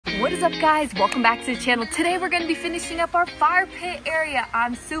What is up, guys? Welcome back to the channel. Today we're going to be finishing up our fire pit area.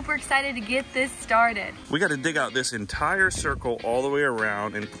 I'm super excited to get this started. We got to dig out this entire circle all the way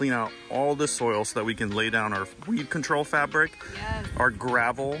around and clean out all the soil so that we can lay down our weed control fabric, Yes. our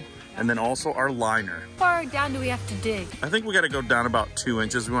gravel, and then also our liner. How far down do we have to dig? I think we got to go down about 2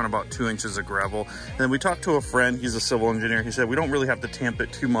 inches. We want about 2 inches of gravel. And then we talked to a friend, he's a civil engineer. He said we don't really have to tamp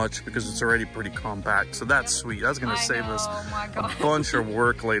it too much because it's already pretty compact. So that's sweet. That's going to save us a bunch of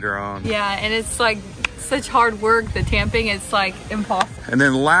work later on. Yeah, and it's like such hard work, the tamping, it's like impossible. And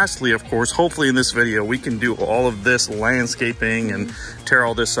then lastly, of course, hopefully in this video, we can do all of this landscaping and tear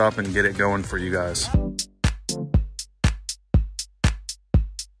all this up and get it going for you guys.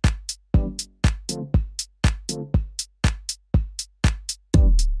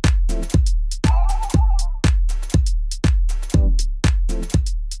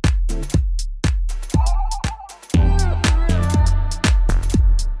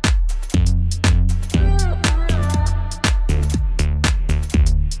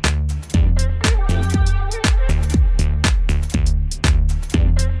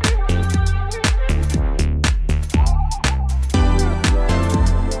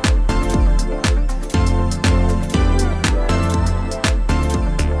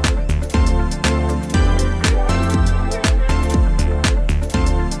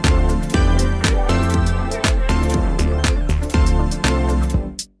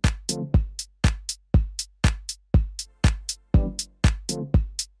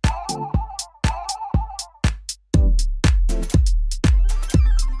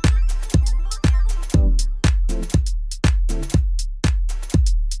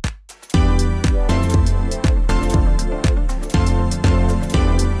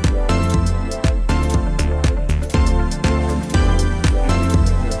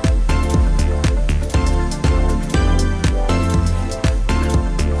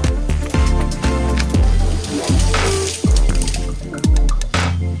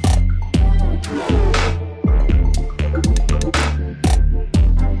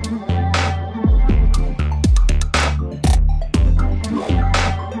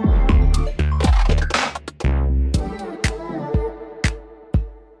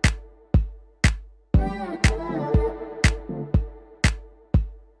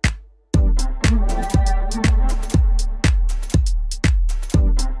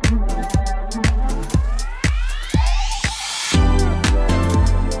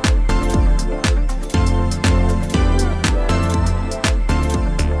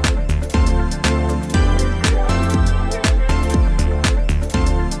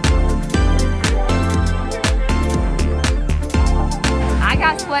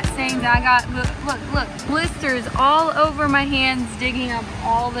 Sweat stains. I got, look, blisters all over my hands digging up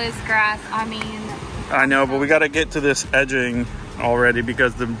all this grass. I mean, I know, but we got to get to this edging already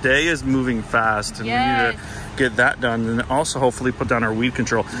because the day is moving fast and we need to get that done and also hopefully put down our weed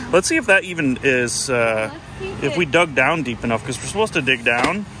control. Let's see if that even is, if we dug down deep enough because we're supposed to dig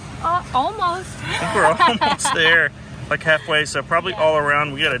down. Almost. I think we're almost there. Like halfway, so probably all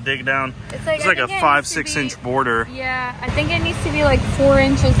around we gotta dig down. It's like a 5-6 inch border. Yeah, I think it needs to be like 4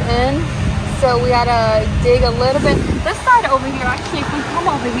 inches in. So we gotta dig a little bit. This side over here, actually, if we come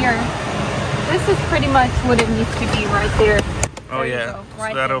over here, this is pretty much what it needs to be right there. Oh yeah,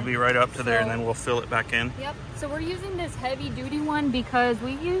 right so that'll there. Be right up to there and then we'll fill it back in. Yep, so we're using this heavy duty one because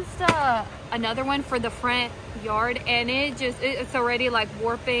we used another one for the front yard and it's already like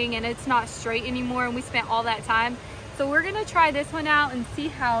warping and it's not straight anymore and we spent all that time. So we're gonna try this one out and see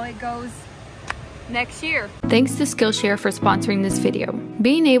how it goes next year. Thanks to Skillshare for sponsoring this video.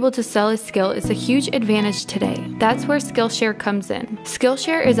 Being able to sell a skill is a huge advantage today. That's where Skillshare comes in.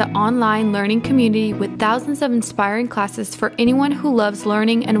 Skillshare is an online learning community with thousands of inspiring classes for anyone who loves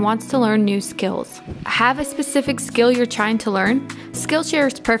learning and wants to learn new skills. Have a specific skill you're trying to learn? Skillshare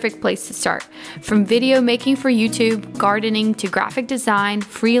is a perfect place to start. From video making for YouTube, gardening to graphic design,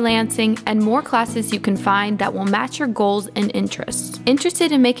 freelancing, and more classes you can find that will match your goals and interests.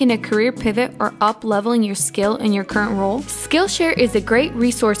 Interested in making a career pivot or up-leveling your skill in your current role? Skillshare is a great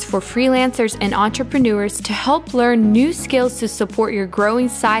resource for freelancers and entrepreneurs to help learn new skills to support your growing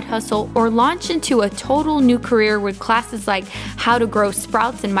side hustle or launch into a total new career with classes like How to Grow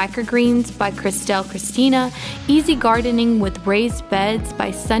Sprouts and Microgreens by Christina, Easy Gardening with Raised Beds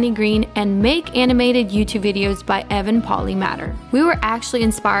by Sunny Green, and Make Animated YouTube Videos by Evan Polymatter. We were actually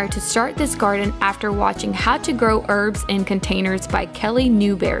inspired to start this garden after watching How to Grow Herbs in Containers by Kelly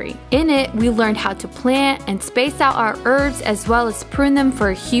Newberry. In it, we learned how how to plant and space out our herbs as well as prune them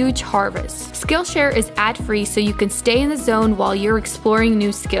for a huge harvest. Skillshare is ad-free so you can stay in the zone while you're exploring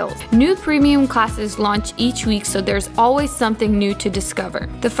new skills. New premium classes launch each week, so there's always something new to discover.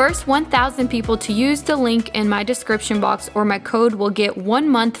 The first 1,000 people to use the link in my description box or my code will get 1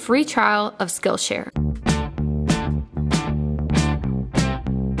 month free trial of Skillshare.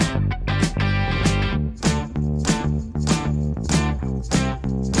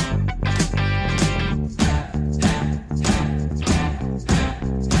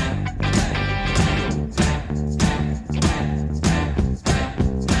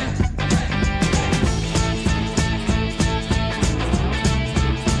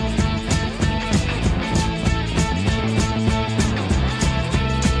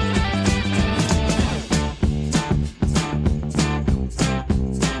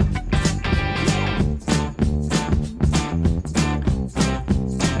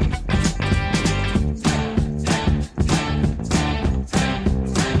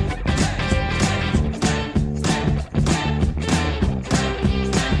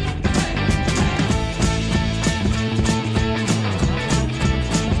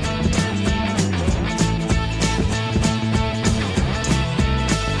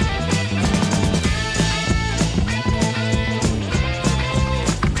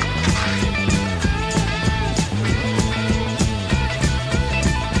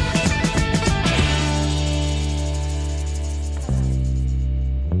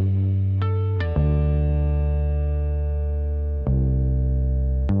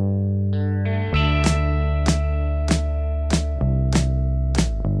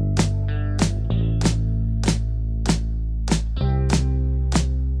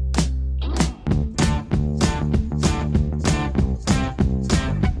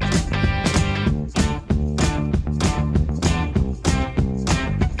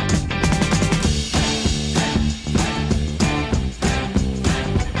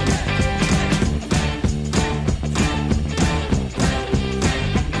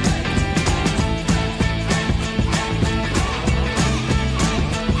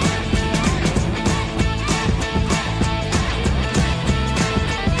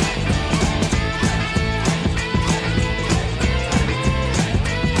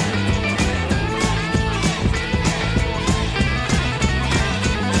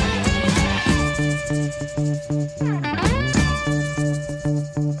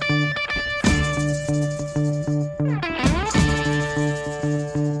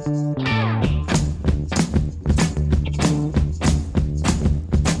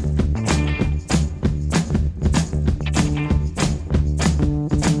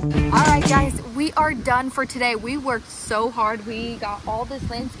 Are done for today. We worked so hard. We got all this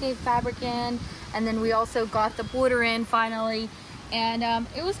landscape fabric in, and then we also got the border in finally, and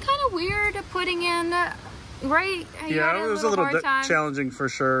it was kind of weird putting in, right? Yeah, it was a little challenging for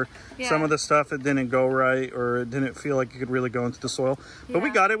sure. Yeah. Some of the stuff, it didn't go right, or it didn't feel like it could really go into the soil, but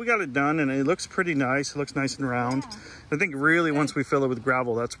we got it done, and it looks pretty nice. It looks nice and round. Yeah. I think really once we fill it with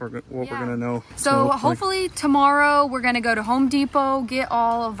gravel, that's what we're gonna know. So hopefully tomorrow we're gonna go to Home Depot, get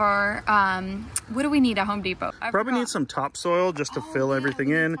all of our, what do we need at Home Depot? Probably need some topsoil just to fill everything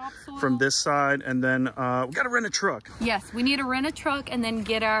in from this side, and then we gotta rent a truck. Yes, we need to rent a truck and then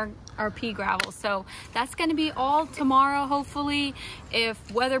get our pea gravel. So that's gonna be all tomorrow, hopefully,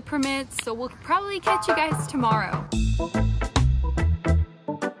 if weather permits. So we'll probably catch you guys tomorrow.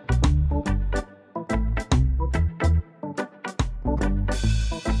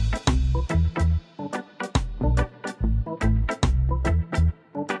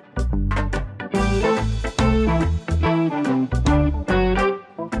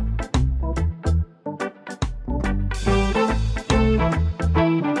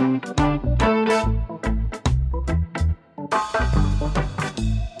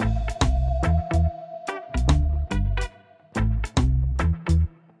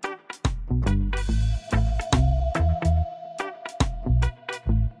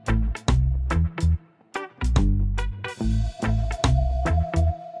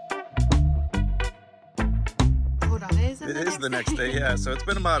 It is the next day, yeah. So it's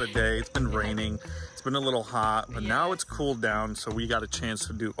been about a day. It's been raining. It's been a little hot, but now it's cooled down. So we got a chance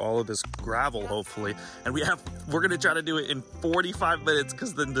to do all of this gravel, hopefully. And we're gonna try to do it in 45 minutes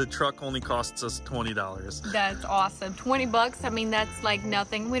because then the truck only costs us $20. That's awesome. 20 bucks. I mean, that's like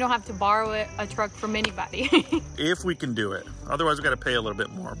nothing. We don't have to borrow a truck from anybody. If we can do it. Otherwise, we got to pay a little bit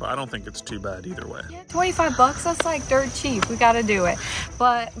more, but I don't think it's too bad either way. Yeah, 25 bucks. That's like dirt cheap. We got to do it.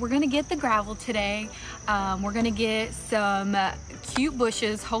 But we're going to get the gravel today. We're going to get some cute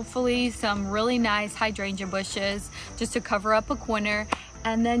bushes, hopefully some really nice hydrangea bushes just to cover up a corner.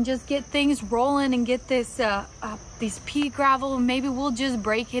 and then just get things rolling and get this these pea gravel. Maybe we'll just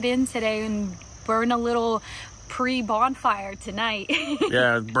break it in today and burn a little pre-bonfire tonight.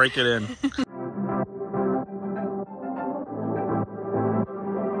 Yeah, break it in.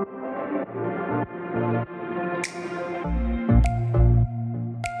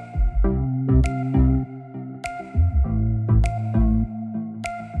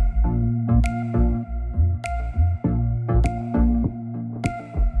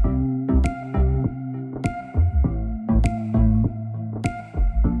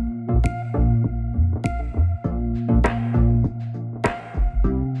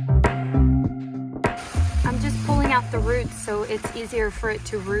 The roots, so it's easier for it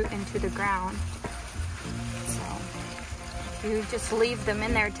to root into the ground. So if you just leave them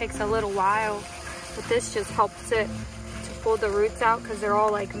in there, it takes a little while, but this just helps it to pull the roots out because they're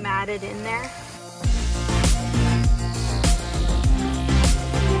all like matted in there.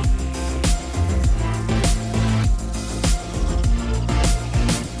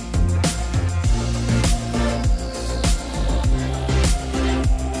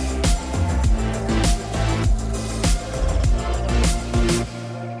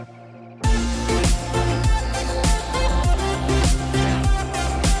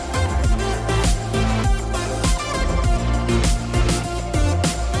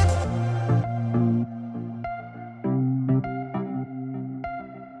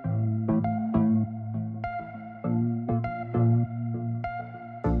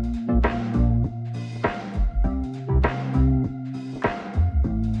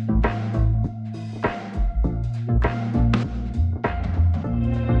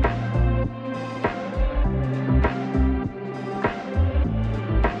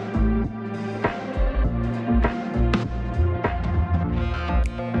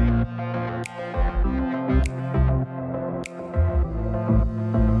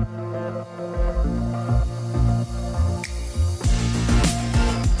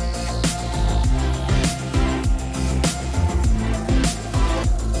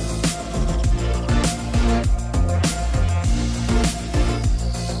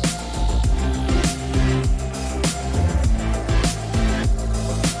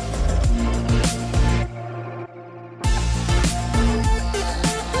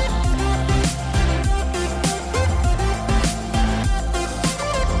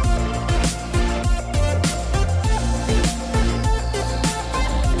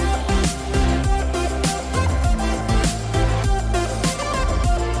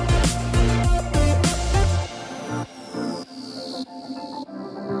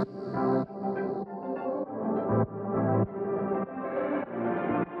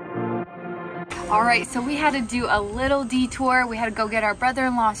 All right, so we had to do a little detour. We had to go get our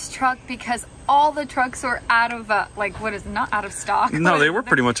brother-in-law's truck because all the trucks were out of, not out of stock. No, they were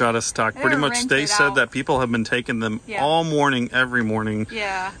pretty much out of stock. Pretty much they said that people have been taking them all morning, every morning.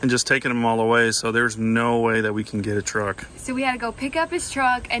 Yeah. And just taking them all away, so there's no way that we can get a truck. So we had to go pick up his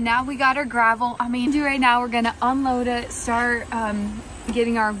truck, and now we got our gravel. I mean, right now we're gonna unload it, start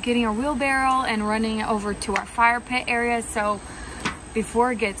getting our wheelbarrow and running it over to our fire pit area. So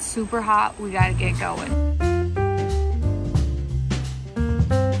before it gets super hot, we gotta get going.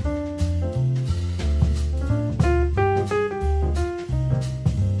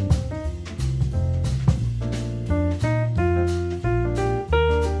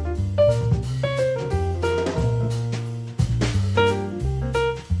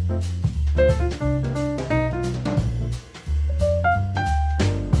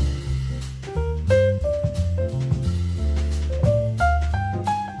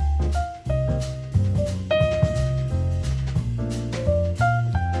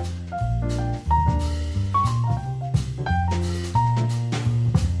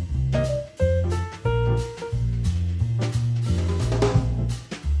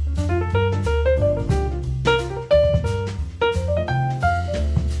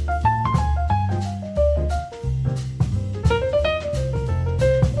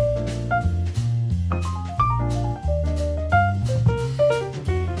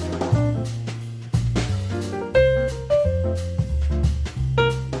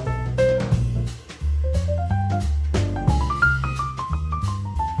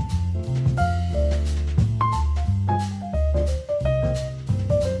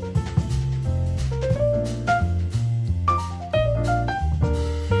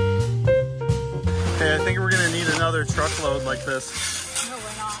 Okay, I think we're gonna need another truckload like this. No,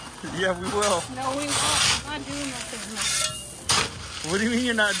 we're not. Yeah, we will. No, we won't. I'm not doing this. What do you mean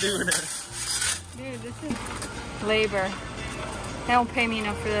you're not doing it? Dude, this is labor. They don't pay me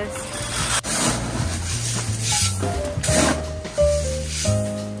enough for this.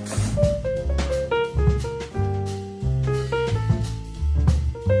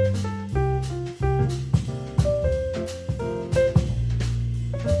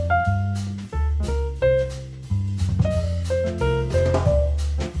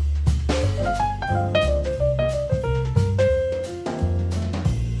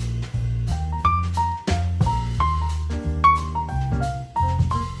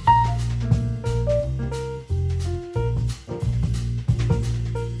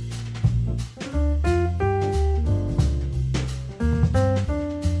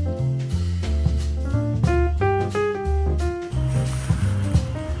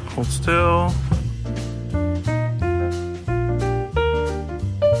 still.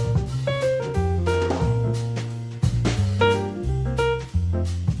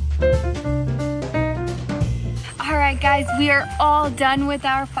 Guys, we are all done with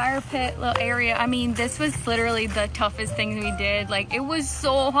our fire pit little area. I mean, this was literally the toughest thing we did. Like, it was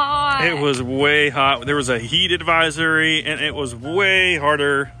so hot. It was way hot. There was a heat advisory and it was way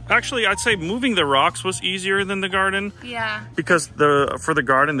harder. Actually, I'd say moving the rocks was easier than the garden. Yeah. Because for the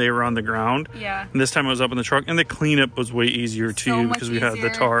garden, they were on the ground. Yeah. And this time I was up in the truck, and the cleanup was way easier too because we had the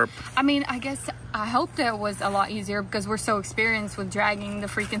tarp. I mean, I hoped it was a lot easier because we're so experienced with dragging the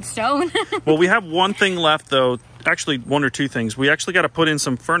freaking stone. Well, we have one thing left though. Actually, one or two things. We actually got to put in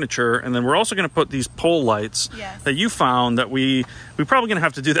some furniture, and then we're also going to put these pole lights that you found that we're probably going to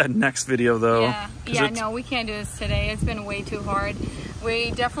have to do that next video though. Yeah, no, we can't do this today. It's been way too hard. We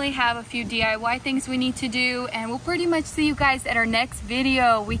definitely have a few DIY things we need to do, and we'll pretty much see you guys at our next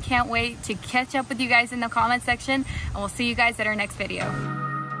video. We can't wait to catch up with you guys in the comment section, and we'll see you guys at our next video.